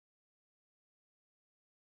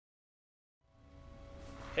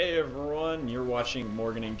Hey everyone, you're watching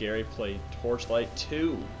Morgan and Gary play Torchlight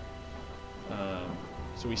II.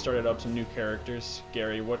 So we started up some new characters.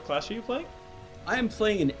 Gary, what class are you playing? I am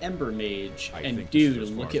playing an Ember Mage, and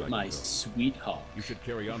dude, look at my sweet hawk. You should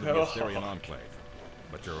carry on to the Asterian Enclave,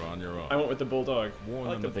 but you're on your own. I went with the Bulldog.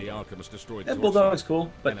 Warn them that the Alchemist destroyed That Bulldog's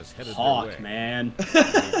cool, but headed hawk, man.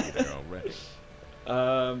 There already.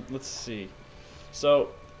 Let's see.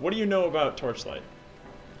 So, what do you know about Torchlight?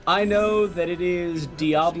 I know that it is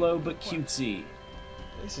Diablo, but cutesy.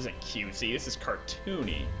 This isn't cutesy, this is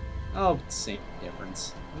cartoony. Oh, same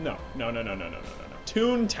difference. No.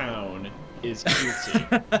 Toontown is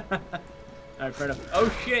cutesy. Alright, fair enough.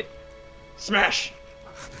 Oh shit! Smash!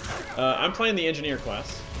 I'm playing the engineer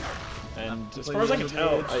class, and as far as I can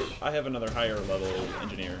tell, I have another higher level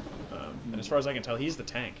engineer, and as far as I can tell, he's the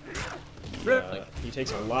tank. Really? He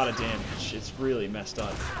takes a lot of damage. It's really messed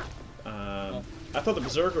up. I thought the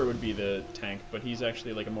Berserker would be the tank, but he's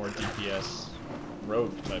actually like a more DPS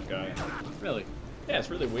rogue type guy. Really? Yeah, it's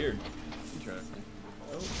really weird. Interesting.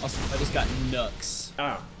 Also, I just got Nux.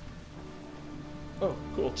 Ah. Oh,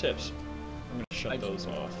 cool tips. I'm gonna shut those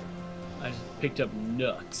off. I just picked up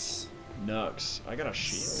Nux. Nux. I got a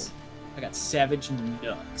shield. I got Savage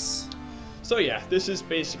Nux. So yeah, this is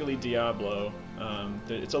basically Diablo.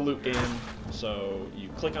 It's a loot game, so you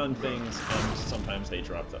click on things, and sometimes they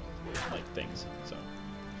drop the things. So.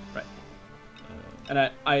 Right.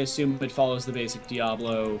 And I assume it follows the basic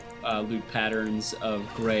Diablo loot patterns of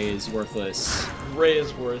gray is worthless. Gray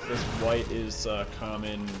is worthless, white is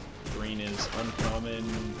common, green is uncommon,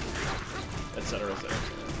 etc.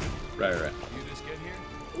 Right. You just get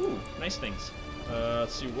here? Ooh, nice things.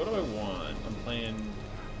 Let's see, what do I want? I'm playing...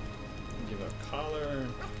 give a collar...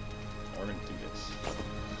 We're gonna do this.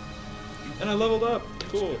 And I leveled up!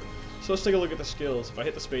 Cool. So let's take a look at the skills. If I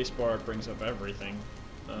hit the spacebar, it brings up everything.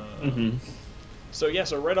 So yeah,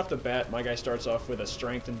 so right off the bat, my guy starts off with a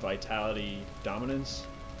strength and vitality dominance.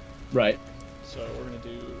 Right. So we're gonna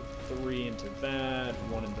do 3 into that,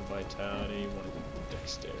 1 into vitality, 1 into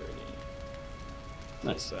dexterity.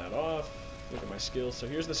 Nice. Close that off. Look at my skills. So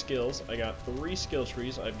here's the skills. I got 3 skill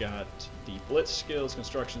trees. I've got the Blitz skills,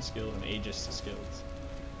 Construction skills, and Aegis skills.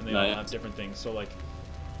 And they all have different things. So like,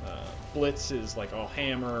 Blitz is like all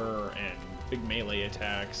hammer and big melee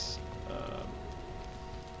attacks.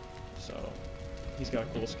 So he's got a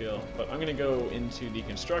cool skill. But I'm gonna go into the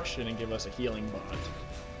Construction and give us a healing bot.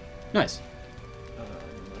 Nice.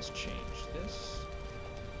 Let's change this.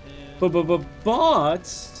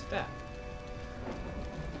 Bots? That.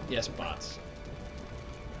 Yes, bots.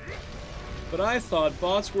 But I thought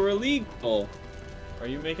bots were illegal. Are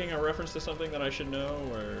you making a reference to something that I should know,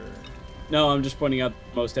 or...? No, I'm just pointing out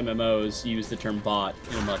most MMOs use the term bot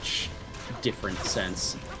in a much different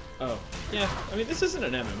sense. Oh, yeah. I mean, this isn't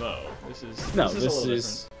an MMO. This is a little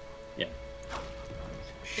different. Yeah.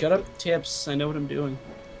 Shut up, tips. I know what I'm doing.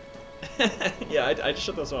 Yeah, I just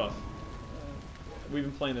shut those off. We've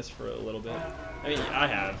been playing this for a little bit. I mean, I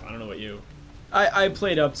have. I don't know about you. I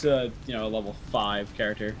played up to, a level 5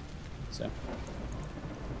 character, so.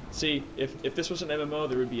 See, if this was an MMO,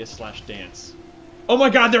 there would be a /dance. Oh my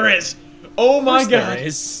god, there is! Oh my god! There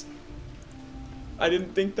is. I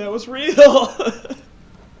didn't think that was real!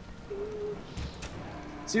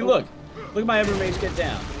 See, look at my Ember Mage get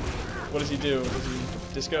down. What does he do? Does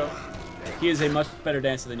he disco? He is a much better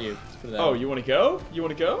dancer than you. Let's put it that way. You want to go? You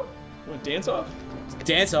want to go? You want to dance off?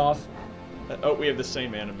 Dance off. Oh, we have the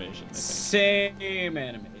same animation, I think. Same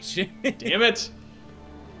animation. Damn it!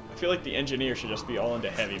 I feel like the engineer should just be all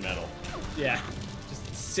into heavy metal. Yeah,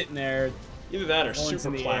 just sitting there. Either that or Horns super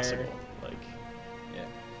in the classical. air. Like, Yeah.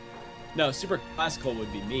 No, super classical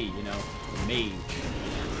would be me, the mage.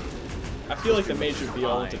 I feel like the mage would be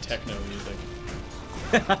all into techno music.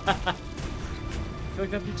 I feel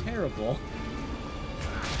like that'd be terrible.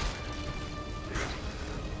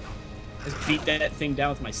 Just beat that thing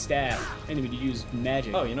down with my staff. I didn't even use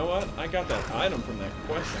magic. Oh, you know what? I got that item from that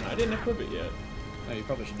question. I didn't equip it yet. Oh, you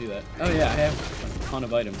probably should do that. Oh yeah, I have a ton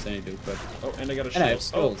of items I need to equip. Oh, and I got a shield. And I have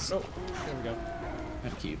skills. Oh, no. There we go.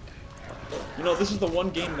 I'm cute. You know, this is the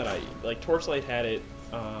one game that Torchlight had it.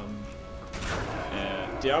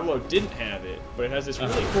 Diablo didn't have it, but it has this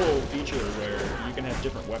really cool feature where you can have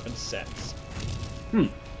different weapon sets.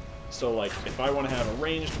 So, like, if I want to have a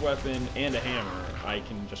ranged weapon and a hammer, I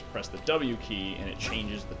can just press the W key and it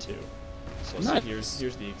changes the two. So Nice.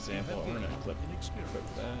 here's the example. I'm gonna equip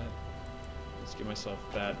that. Let's give myself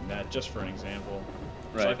that and that just for an example.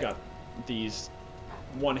 Right. So I've got these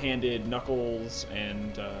one-handed knuckles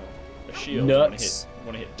and a shield. Nuts.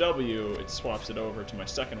 When I hit W, it swaps it over to my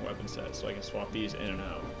second weapon set, so I can swap these in and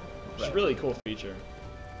out. Which is a Right. really cool feature.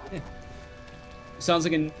 Yeah. Sounds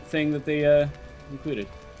like a thing that they included.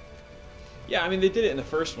 Yeah, I mean, they did it in the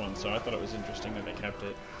first one, so I thought it was interesting that they kept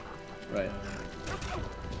it. Right.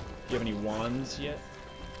 Do you have any wands yet?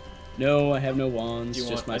 No, I have no wands, Do you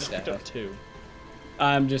just want, my I just staff. picked up 2.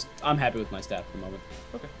 I'm happy with my staff at the moment.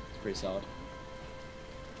 Okay. It's pretty solid.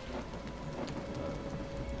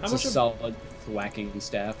 How It's much a of, solid whacking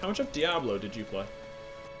staff. how much of Diablo did you play?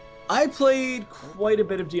 I played quite a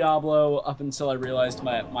bit of Diablo up until I realized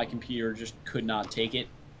my computer just could not take it.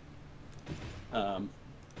 And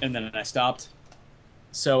then I stopped.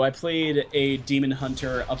 So I played a Demon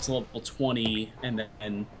Hunter up to level 20, and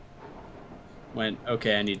then went,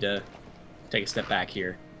 okay, I need to take a step back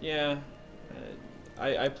here. Yeah,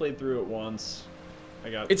 I played through it once. I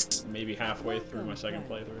got maybe halfway through my second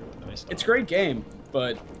playthrough, and then I stopped. It's a great game,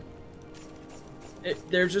 but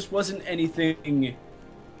there just wasn't anything...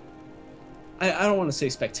 I don't want to say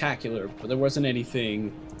spectacular, but there wasn't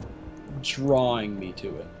anything drawing me to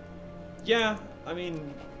it. Yeah, I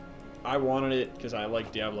mean, I wanted it because I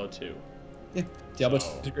like Diablo 2. Yeah, Diablo's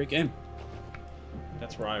So- a great game.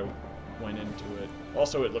 That's where I went into it.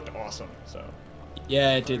 Also, it looked awesome, so...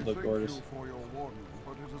 Yeah, it did look Thank gorgeous. you for your warning,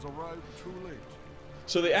 but it has arrived too late.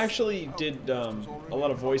 So they actually did a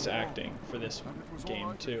lot of voice acting for this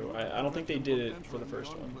game, too. I don't think they did it for the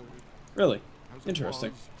first one. Really? As it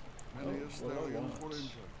Interesting. was, many Oh, Astarians what do I were want? injured.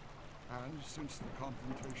 And since the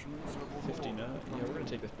confrontation, several 59? more Yeah, we're gonna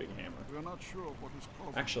take this big hammer. We are not sure what is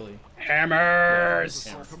causing Actually, Hammers!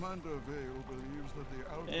 Hammer. Commander Vale believes that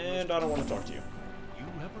the alchemist... and I don't want to talk to you. You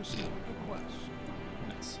have received a quest.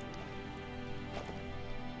 Nice.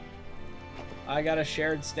 I got a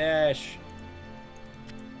shared stash.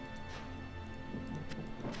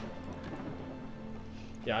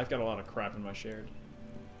 Yeah, I've got a lot of crap in my shared.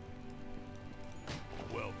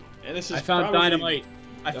 Welcome. And this is I found probably- dynamite.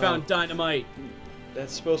 I found dynamite.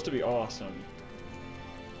 That's supposed to be awesome.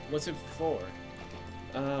 What's it for?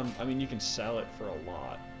 I mean, you can sell it for a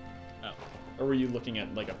lot. Oh. Or were you looking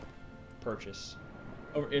at, like, a purchase?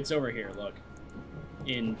 It's over here, look.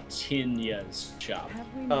 In Tinya's shop.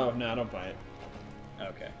 Oh, no, don't buy it.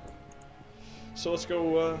 Okay. So let's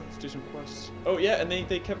go, let's do some quests. Oh, yeah, and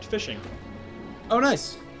they kept fishing. Oh,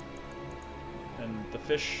 nice. And the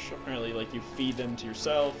fish, apparently, like, you feed them to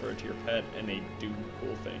yourself or to your pet, and they do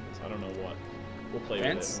cool things. I don't know what. We'll play with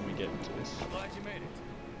it when we get into this. Glad you made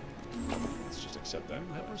it. Let's just accept that.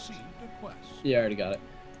 You have received a quest. Yeah, I already got it.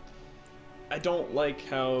 I don't like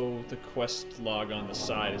how the quest log on the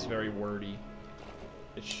side is very wordy.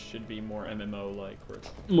 It should be more MMO-like, where it's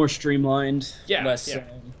More streamlined. Yeah, Less yeah.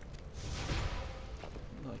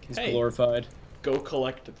 like, hey, glorified. go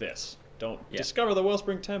collect this. Don't discover the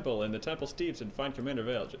Wellspring Temple and the Temple Steeps and find Commander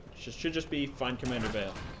Vale. Should just be find Commander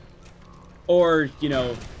Vale. Or, you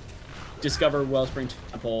know, discover Wellspring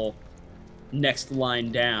Temple, next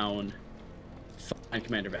line down, find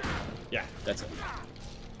Commander Vale. Yeah, That's it.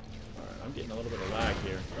 alright, I'm getting a little bit of lag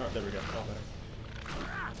here. Oh, there we go. All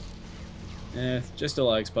better. Just a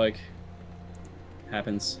lag spike.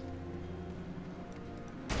 Happens.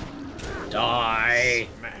 Die!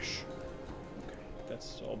 Smash. Okay,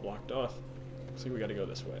 that's all blocked off. Looks like we gotta go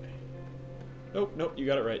this way. Nope, nope, you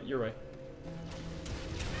got it right. You're right.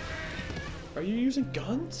 Are you using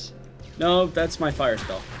guns? No, that's my fire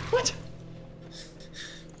spell. What?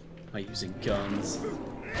 Am I using guns?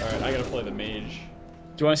 Alright, I gotta play the mage.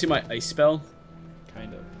 Do you want to see my ice spell?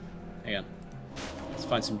 Kind of. Hang on. Let's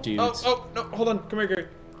find some dudes. Oh, no, hold on. Come here, Gary.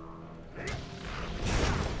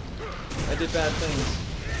 I did bad things.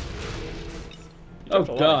 You dropped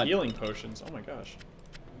a lot God. of healing potions. Oh my gosh.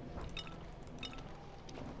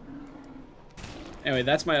 Anyway,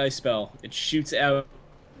 that's my ice spell. It shoots out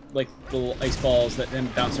like little ice balls that then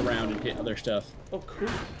bounce around and hit other stuff. Oh, cool.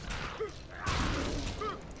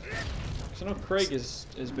 So I know Craig has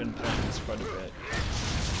been playing this quite a bit.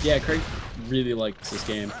 Yeah, Craig really likes this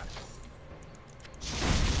game.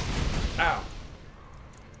 Ow.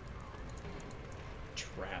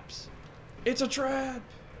 Traps. It's a trap!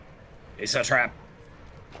 It's a trap.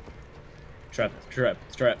 Trap, trap,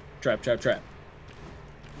 trap, trap, trap, trap.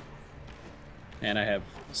 And I have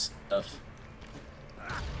stuff.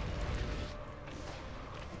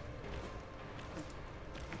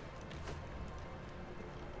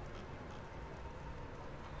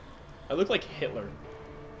 I look like Hitler.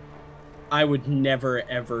 I would never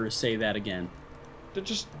ever say that again.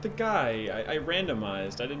 Just the guy. I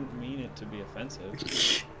randomized. I didn't mean it to be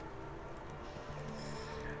offensive.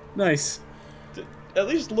 Nice. At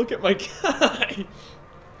least look at my guy.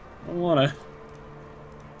 I wanna.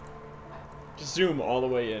 Just zoom all the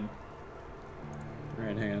way in.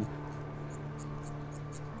 Alright, hang on.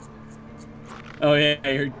 Oh yeah,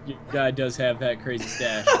 your guy does have that crazy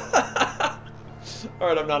stash.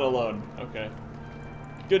 Alright, I'm not alone. Okay.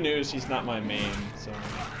 Good news, he's not my main, so...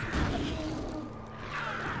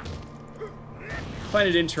 I find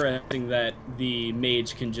it interesting that the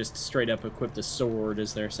mage can just straight up equip the sword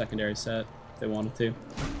as their secondary set if they wanted to.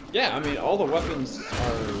 Yeah, I mean, all the weapons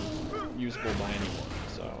are usable by anyone,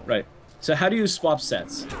 so... Right. So how do you swap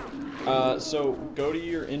sets? So go to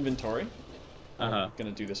your inventory. Uh-huh. I'm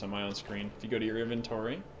gonna do this on my own screen. If you go to your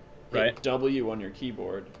inventory, hit Right. W on your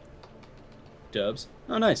keyboard, Dubs.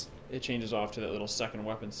 Oh, nice. it changes off to that little second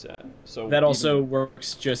weapon set. So That also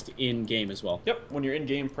works just in-game as well. Yep, when you're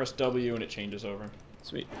in-game, press W and it changes over.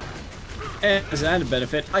 Sweet. And as an added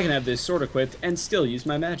benefit, I can have this sword equipped and still use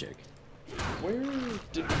my magic. Where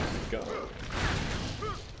did we go?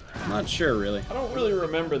 I'm not sure, really. I don't really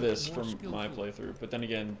remember this from my playthrough, but then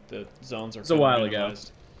again, the zones are It's a while ago.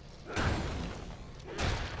 randomized.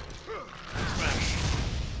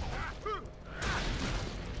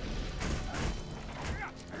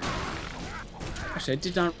 Actually, I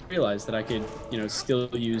did not realize that I could, still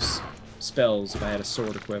use spells if I had a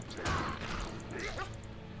sword equipped.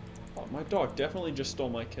 Oh, my dog definitely just stole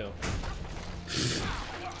my kill.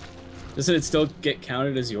 Doesn't it still get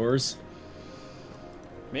counted as yours?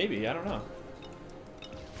 Maybe, I don't know.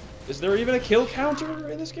 Is there even a kill counter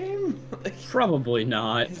in this game? Like, Probably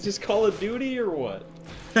not. is this Call of Duty or what?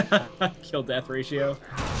 Kill-death ratio.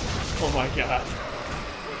 Oh my god.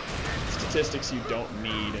 Statistics you don't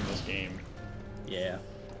need in this game. Yeah.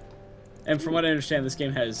 And from what I understand, this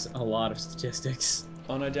game has a lot of statistics.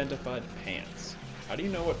 Unidentified pants. How do you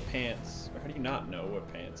know what pants, or how do you not know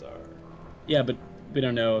what pants are? Yeah, but we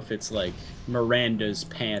don't know if it's like Miranda's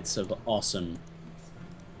pants of awesome.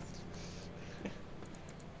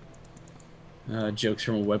 Jokes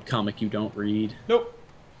from a webcomic you don't read. Nope.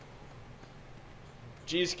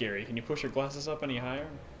 Geez, Gary, can you push your glasses up any higher?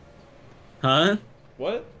 Huh?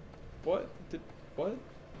 What? What? What?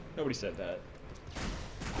 Nobody said that.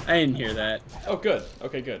 I didn't hear that. Oh, good.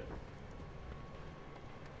 Okay, good.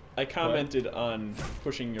 I commented on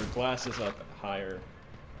pushing your glasses up higher,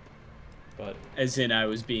 but... As in I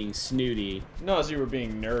was being snooty. No, as you were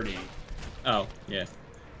being nerdy. Oh, yeah.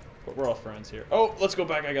 But we're all friends here. Oh, let's go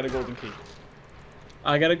back. I got a golden key.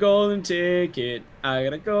 I got a golden ticket. I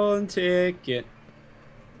got a golden ticket.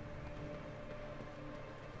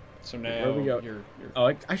 So now Where we go? you're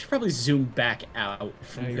Oh, I should probably zoom back out now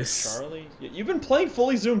from you're this. Charlie? You've been playing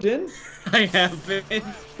fully zoomed in? I have been.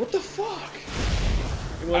 What the fuck?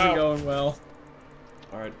 It wasn't Ow. going well.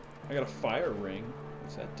 Alright, I got a fire ring.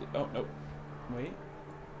 What's that do? Oh, no. Wait.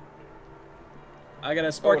 I got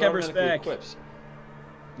a spark it ember's automatically back. equips.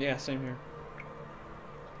 Yeah, same here.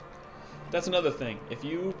 That's another thing. If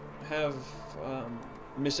you have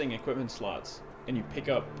missing equipment slots and you pick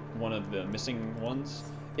up one of the missing ones,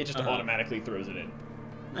 it just automatically throws it in.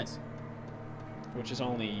 Nice. Which is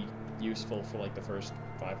only useful for like the first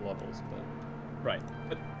 5 levels, but... Right,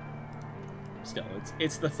 but still,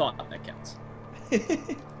 it's the thought that counts.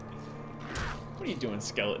 What are you doing,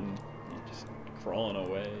 skeleton? You're just crawling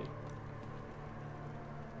away.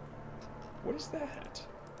 What is that?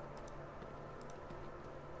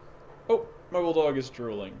 Oh, my bulldog is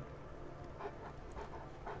drooling.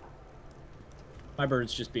 My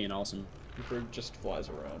bird's just being awesome. The bird just flies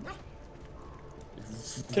around.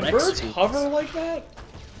 Can Rex birds swoops. hover like that?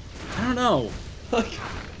 I don't know. Like,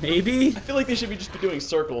 Maybe? I feel like they should be just be doing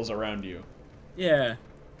circles around you. Yeah.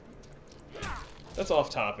 That's off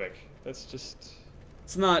topic. That's just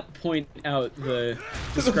Let's not point out the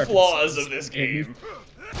the flaws of this game.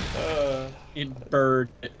 in bird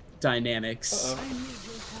dynamics.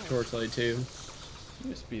 Uh-oh. Torchlight II. You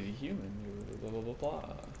must be the human. Blah blah blah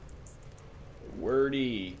blah.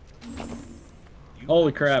 Wordy.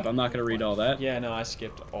 Holy crap, I'm not gonna read all that. Yeah, no, I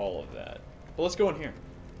skipped all of that. But let's go in here.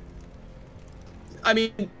 I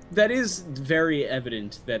mean, that is very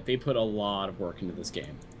evident that they put a lot of work into this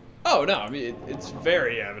game. Oh no, I mean it's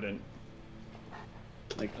very evident.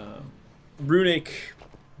 Like, Runic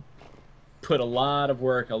put a lot of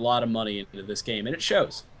work, a lot of money into this game, and it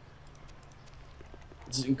shows.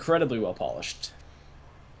 It's incredibly well polished.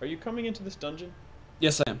 Are you coming into this dungeon?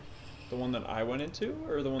 Yes, I am. The one that I went into,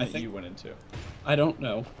 or the one that you went into? I don't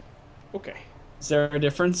know. Okay. Is there a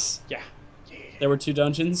difference? Yeah. There were 2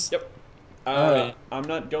 dungeons? Yep. Alright. I'm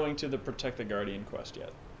not going to the Protect the Guardian quest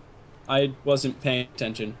yet. I wasn't paying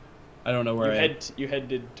attention. I don't know where I am. You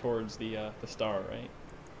headed towards the star, right?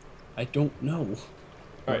 I don't know.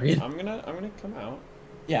 All right, Right. I'm gonna come out.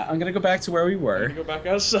 Yeah, I'm gonna go back to where we I'm were. gonna go back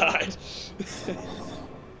outside.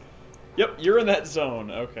 Yep, you're in that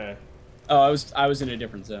zone. Okay. Oh, I was in a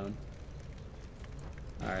different zone.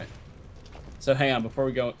 All right. So hang on, before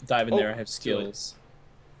we go dive in there, I have skills.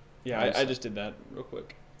 Yeah, I just did that real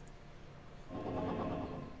quick.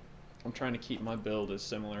 I'm trying to keep my build as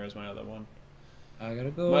similar as my other one. I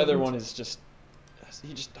gotta go. My other one is just...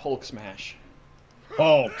 He just Hulk smash.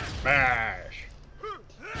 Hulk smash!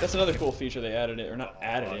 That's another cool feature they added in, or not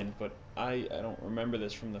added in, but I don't remember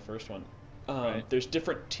this from the first one. Right. There's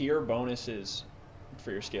different tier bonuses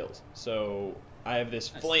for your skills. So I have this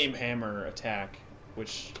flame hammer attack,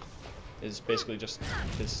 which is basically just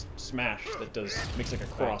this smash that makes like a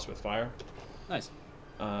cross with fire. Nice.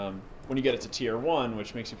 When you get it to tier 1,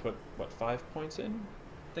 which makes you put, what, 5 points in?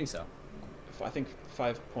 I think so. I think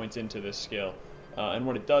 5 points into this skill. And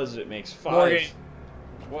what it does is it makes 5... Morgan.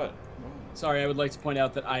 What? Sorry, I would like to point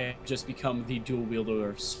out that I have just become the dual wielder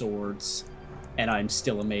of swords, and I'm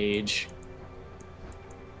still a mage.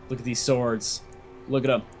 Look at these swords. Look at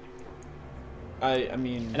them. I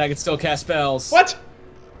mean... And I can still cast spells. What?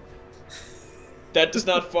 That does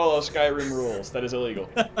not follow Skyrim rules. That is illegal.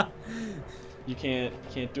 You can't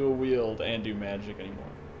dual wield and do magic anymore.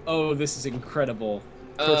 Oh, this is incredible.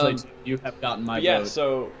 Torchlight II, you have gotten my vote.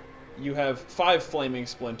 So you have 5 flaming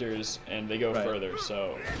splinters, and they go further,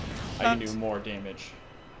 so I can do more damage.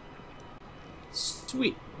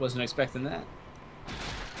 Sweet. Wasn't expecting that.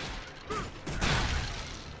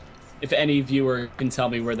 If any viewer can tell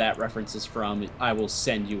me where that reference is from, I will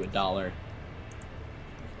send you $1.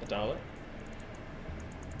 $1?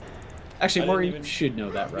 Actually, Morgan should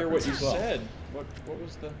know that hear reference what you as well. said. What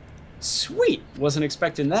was the... Sweet! Wasn't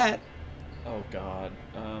expecting that. Oh, God.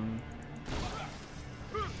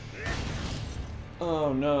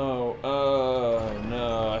 Oh, no. Oh,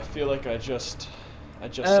 no. I feel like I just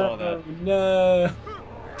saw that. Oh, no.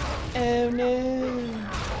 Oh, no.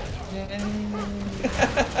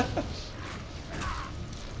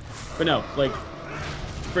 But no, like,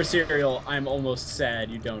 for cereal, I'm almost sad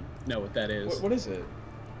you don't know what that is. What is it?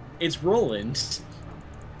 It's Roland.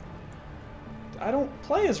 I don't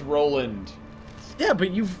play as Roland. Yeah,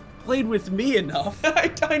 but you've played with me enough.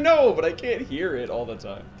 I know, but I can't hear it all the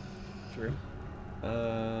time. True.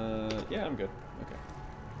 Yeah, I'm good. Okay.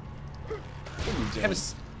 What are you doing?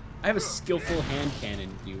 I have a skillful hand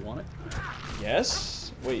cannon. Do you want it?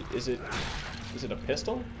 Yes? Wait, is it a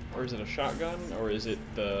pistol? Or is it a shotgun? Or is it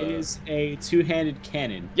the... It is a two-handed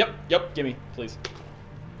cannon. Yep, gimme, please.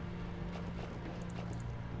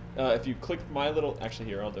 If you click my little... Actually,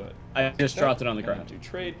 here, I'll do it. I just dropped it on the ground. To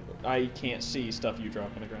trade... I can't see stuff you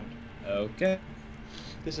drop on the ground. Okay.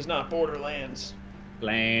 This is not Borderlands.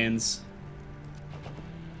 Lands.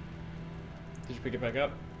 Did you pick it back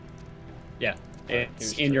up? Yeah, Alright,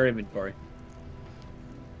 it's here's in your inventory.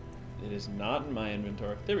 It is not in my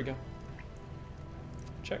inventory. There we go.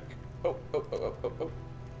 Check. Oh.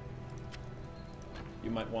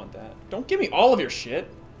 You might want that. Don't give me all of your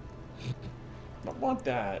shit. I don't want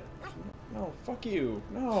that. No, fuck you.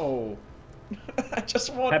 No. I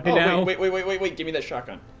just want... Happy now? Wait. Give me that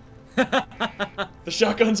shotgun. The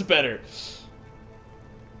shotgun's better.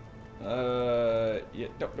 Yeah,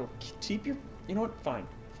 no. Keep your... You know what? Fine.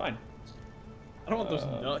 I don't want those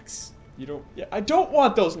nucks. You don't... Yeah, I don't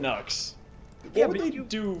want those nucks. Yeah, What would but they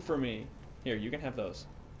do for me? Here, you can have those.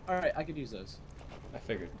 Alright, I could use those. I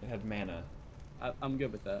figured. It had mana. I'm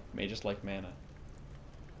good with that. May just like mana.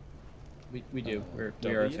 We do. We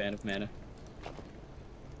are a fan of mana.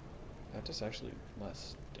 That does actually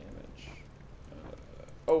less damage.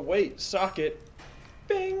 Oh wait, socket!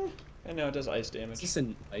 Bing! And now it does ice damage. Is this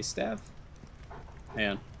an ice staff? Hang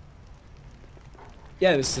on.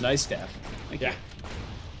 Yeah, this is an ice staff. Thank you.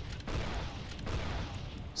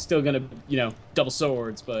 Still gonna, double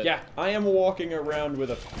swords, but... Yeah, I am walking around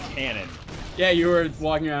with a cannon. Yeah, you were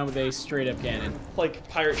walking around with a straight-up cannon. Like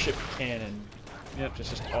pirate ship cannon. Yep.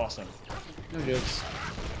 Just awesome. No jokes.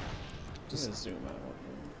 Just gonna zoom out.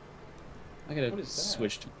 I gotta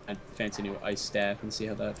switch to my fancy new ice staff and see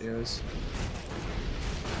how that goes.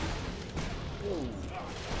 Whoa.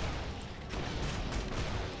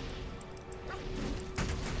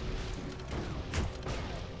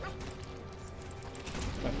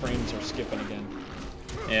 My frames are skipping again.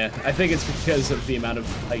 Yeah, I think it's because of the amount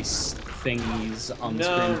of ice thingies on the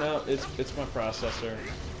screen. No, it's my processor,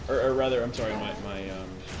 or rather, I'm sorry, my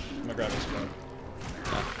graphics card.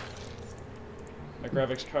 My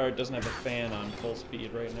graphics card doesn't have a fan on full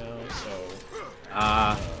speed right now, so...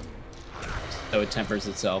 So it tempers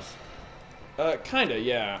itself. Kinda,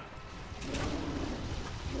 yeah.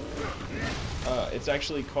 It's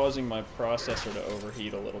actually causing my processor to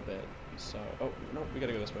overheat a little bit, so... Oh, no, we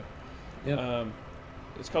gotta go this way. Yep.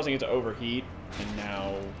 It's causing it to overheat, and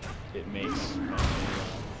now it makes my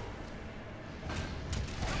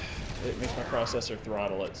processor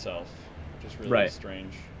throttle itself. which is really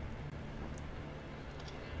strange.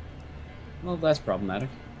 Well, that's problematic.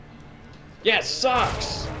 Yeah, it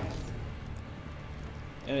sucks!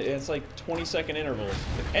 And it's like 20-second intervals.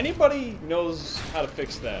 If anybody knows how to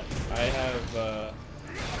fix that, I have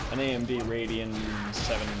an AMD Radeon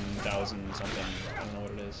 7000 something, I don't know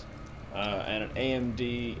what it is, and an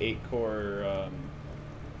AMD 8-core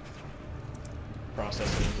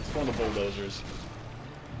processor. It's one of the bulldozers.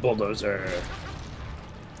 Bulldozer.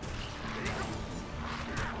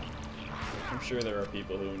 I'm sure there are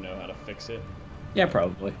people who know how to fix it. Yeah,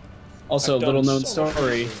 probably. Also, little known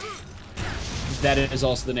story. That is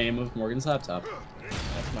also the name of Morgan's laptop.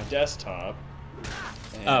 That's my desktop.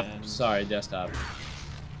 Oh, And sorry, desktop.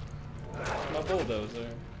 my bulldozer.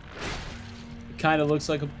 It kind of looks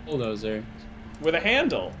like a bulldozer. With a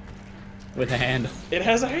handle. With a handle. It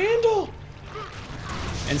has a handle!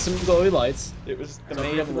 And some glowy lights. It was the Don't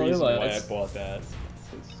main forget the glowy reason why I lights. bought that.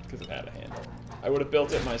 Because it had a handle. I would have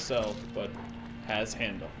built it myself, but has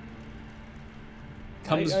handle.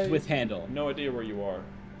 Comes I with handle. No idea where you are.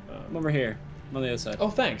 I'm over here. I'm on the other side. Oh,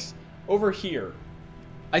 thanks. Over here.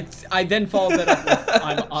 I then followed that up with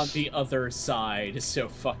I'm on the other side, so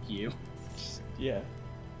fuck you. Yeah.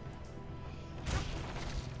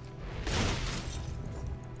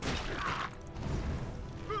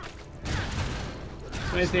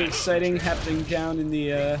 Anything exciting happening down in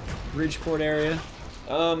the Bridgeport area?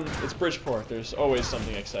 It's Bridgeport. There's always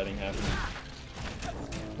something exciting happening.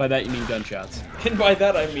 By that you mean gunshots. And by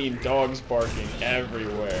that I mean dogs barking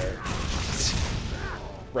everywhere.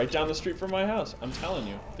 Right down the street from my house. I'm telling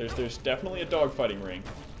you. There's definitely a dog fighting ring.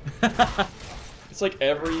 It's like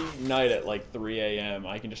every night at like 3 a.m.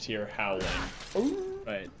 I can just hear howling. Ooh.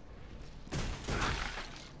 Right.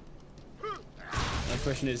 My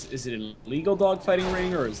question is it a legal dog fighting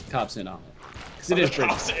ring or is the cops in on it? Because it is The Bridgeport.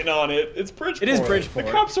 cops in on it. It's Bridgeport. It is Bridgeport.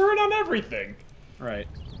 The cops are in on everything. Right.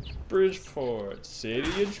 Bridgeport,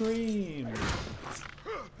 city of dreams.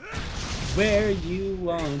 Where you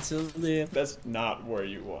want to live. That's not where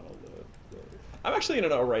you want to live. I'm actually in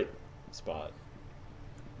an alright spot.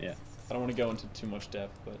 Yeah. I don't want to go into too much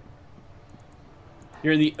depth, but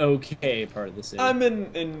You're in the okay part of the city. I'm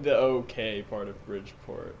in the okay part of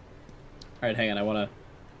Bridgeport. Alright, hang on. I want to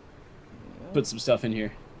put some stuff in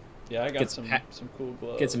here. Yeah, I got Get some cool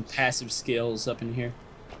gloves. Get some passive skills up in here.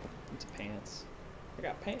 It's pants. I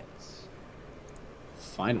got pants.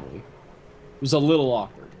 Finally. It was a little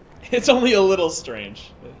awkward. It's only a little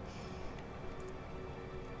strange.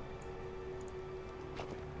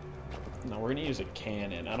 No, we're gonna use a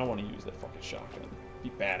cannon. I don't want to use that fucking shotgun.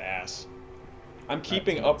 Be badass. I'm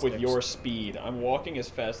keeping up with your speed. I'm walking as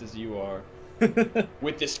fast as you are.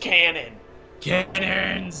 With this cannon.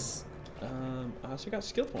 Cannons! I also got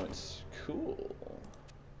skill points. Cool.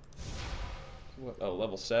 What? Oh,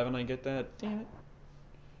 level 7. I get that. Damn it.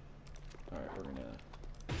 All right, we're gonna.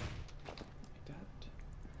 Like that.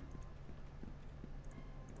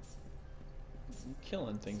 I'm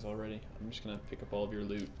killing things already. I'm just gonna pick up all of your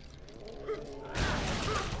loot.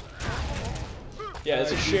 Yeah,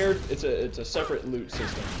 it's a shared. It's a separate loot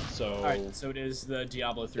system. So. All right, so it is the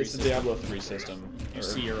Diablo 3 It's system. the Diablo 3 system. You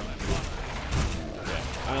see your own. Yeah,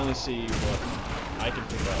 I only see what I can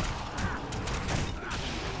pick up.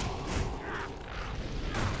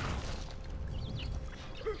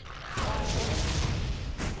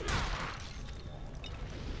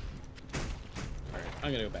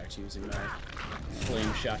 I'm gonna go back to using my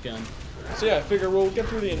flame shotgun. So yeah, I figure we'll get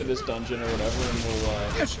through the end of this dungeon or whatever, and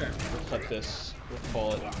Yeah, sure. we'll cut this. We'll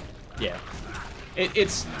call it. Yeah.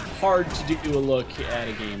 It's hard to do a look at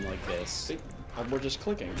a game like this. See, we're just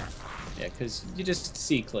clicking. Yeah, because you just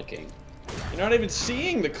see clicking. You're not even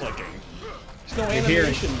seeing the clicking. There's no You're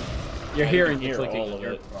hearing- animation. You're I hearing can the hear clicking all in of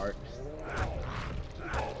your it. part.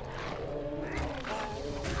 I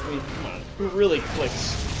mean, come on. Who really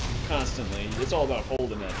clicks constantly? It's all about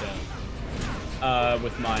holding that down.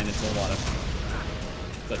 With mine, it's a lot of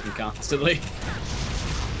clicking constantly.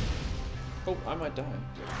 Oh, I might die.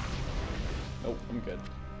 Nope, I'm good.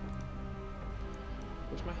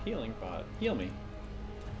 Where's my healing bot? Heal me.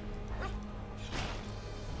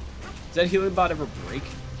 Does that healing bot ever break?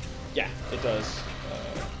 Yeah, it does.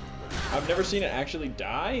 I've never seen it actually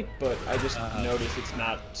die, but I just noticed it's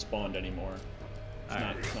not spawned anymore.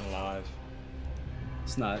 It's not alive.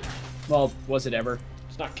 It's not. Well, was it ever?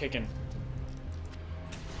 It's not kicking.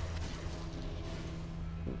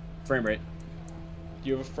 Frame rate. Do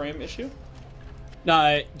you have a frame issue?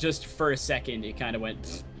 No, just for a second, it kind of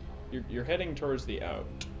went. You're heading towards the out.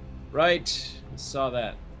 Right. Saw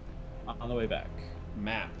that on the way back.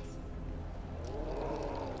 Map.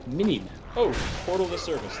 Mini map. Oh, portal to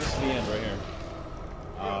service. This is the end right here.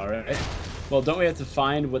 All right. Well, don't we have to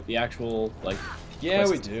find what the actual like? Yeah,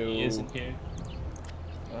 we quest do. Is in here.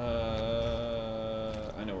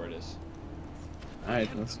 I know where it is. All right,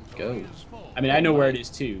 let's go. I mean, I know where it is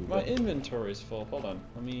too. My But... inventory is full. Hold on.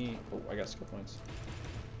 Let me. Oh, I got skill points.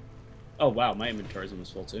 Oh wow, my inventory's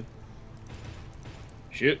almost full too.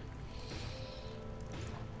 Shoot.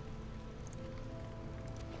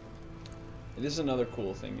 This is another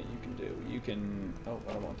cool thing that you can do. You can. Oh,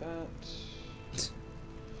 I don't want that.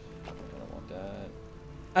 I don't want that.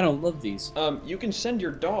 I don't love these. You can send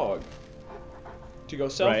your dog to go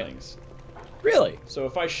sell Right. things. Really? So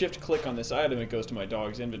if I shift click on this item, it goes to my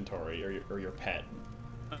dog's inventory or your pet.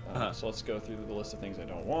 So let's go through the list of things I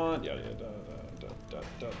don't want. Yada yada da da da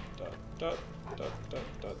da da da da da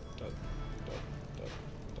da da.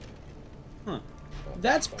 Huh.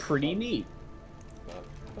 That's pretty neat.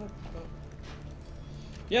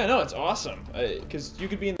 Yeah, no, it's awesome. Because you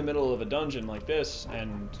could be in the middle of a dungeon like this,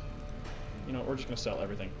 and you know, we're just gonna sell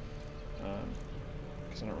everything.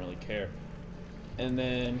 Because I don't really care. And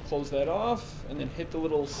then close that off, and then hit the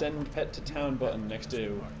little send pet to town button next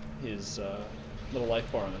to his little life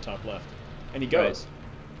bar on the top left. And he goes.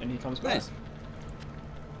 Right. And he comes back.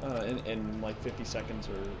 Nice. In like 50 seconds,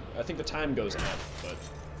 or I think the time goes out, but...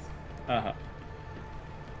 Uh-huh.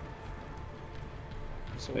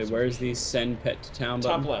 So Wait, where's the send pet to town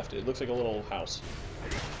button? Top left. It looks like a little house.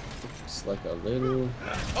 It's like a little...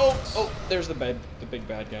 Oh, there's the big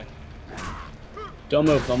bad guy. Don't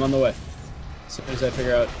move, I'm on the way. As soon as I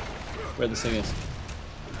figure out where this thing is.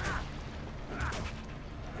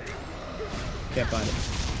 Can't find it.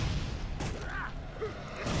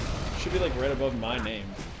 Should be like right above my name.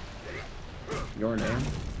 Your name?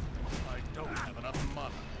 I don't have enough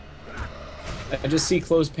money. I just see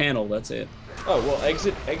closed panel, that's it. Oh, well,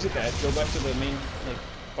 exit that, go back to the main, like,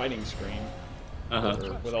 fighting screen.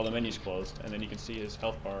 Uh-huh. With all the menus closed, and then you can see his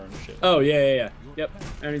health bar and shit. Oh, yeah. Yep,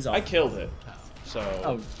 and he's off. I killed it, so...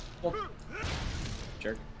 Oh, well,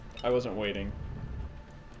 jerk. I wasn't waiting.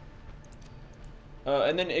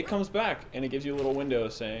 And then it comes back, and it gives you a little window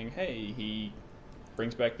saying, hey, he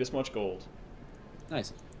brings back this much gold.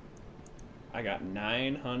 Nice. I got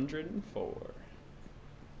 904.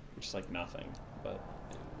 Which is like nothing, but...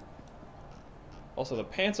 Also, the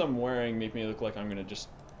pants I'm wearing make me look like I'm gonna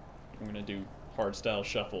do hard-style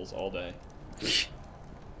shuffles all day.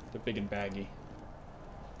 They're big and baggy.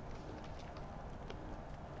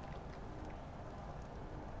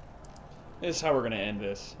 This is how we're gonna end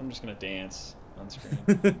this. I'm just gonna dance on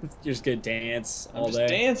screen. You're just gonna dance all I'm day. just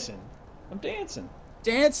dancing. I'm dancing.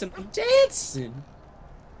 I'm dancing.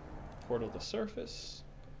 Portal to surface.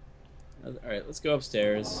 Alright, let's go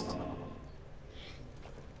upstairs.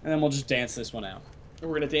 And then we'll just dance this one out.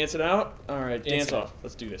 We're gonna dance it out? Alright, Dance dance it off. out.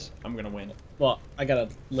 Let's do this. I'm gonna win. Well, I gotta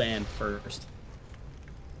land first.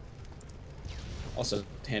 Also,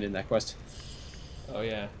 hand in that quest. Oh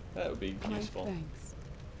yeah, that would be useful. Thanks.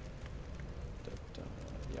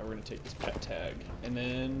 Yeah, we're gonna take this pet tag. And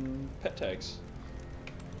then pet tags.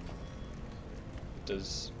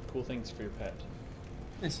 Does cool things for your pet.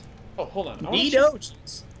 Nice. Oh, hold on.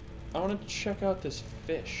 Jeez. I want to check out this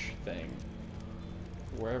fish thing.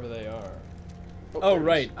 Wherever they are. Oh, there it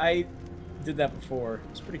right. is. I did that before.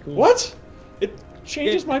 It's pretty cool. What? It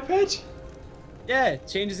changes my pet? Yeah, it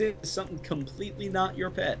changes it to something completely not your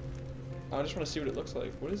pet. I just want to see what it looks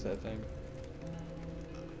like. What is that thing?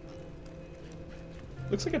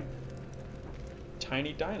 Looks like a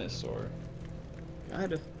tiny dinosaur.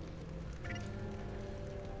 Kind of.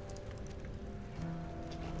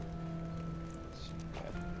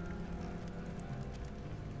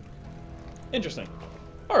 Interesting.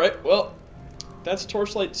 Alright, well, that's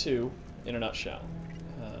Torchlight 2 in a nutshell.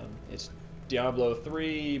 It's Diablo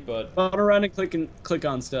 3, but... Run around and click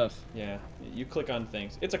on stuff. Yeah, you click on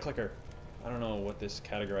things. It's a clicker. I don't know what this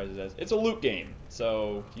categorizes as. It's a loot game,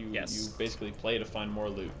 so you basically play to find more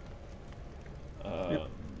loot. Yep.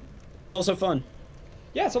 Also fun.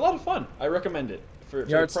 Yeah, it's a lot of fun. I recommend it. For The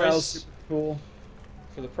the art style's price, super cool.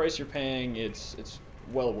 for the price you're paying, it's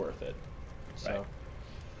well worth it. So,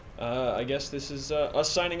 I guess this is us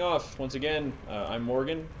signing off. Once again, I'm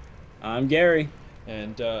Morgan. I'm Gary.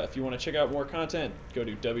 And if you want to check out more content, go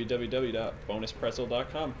to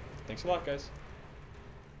www.bonuspretzel.com. Thanks a lot, guys.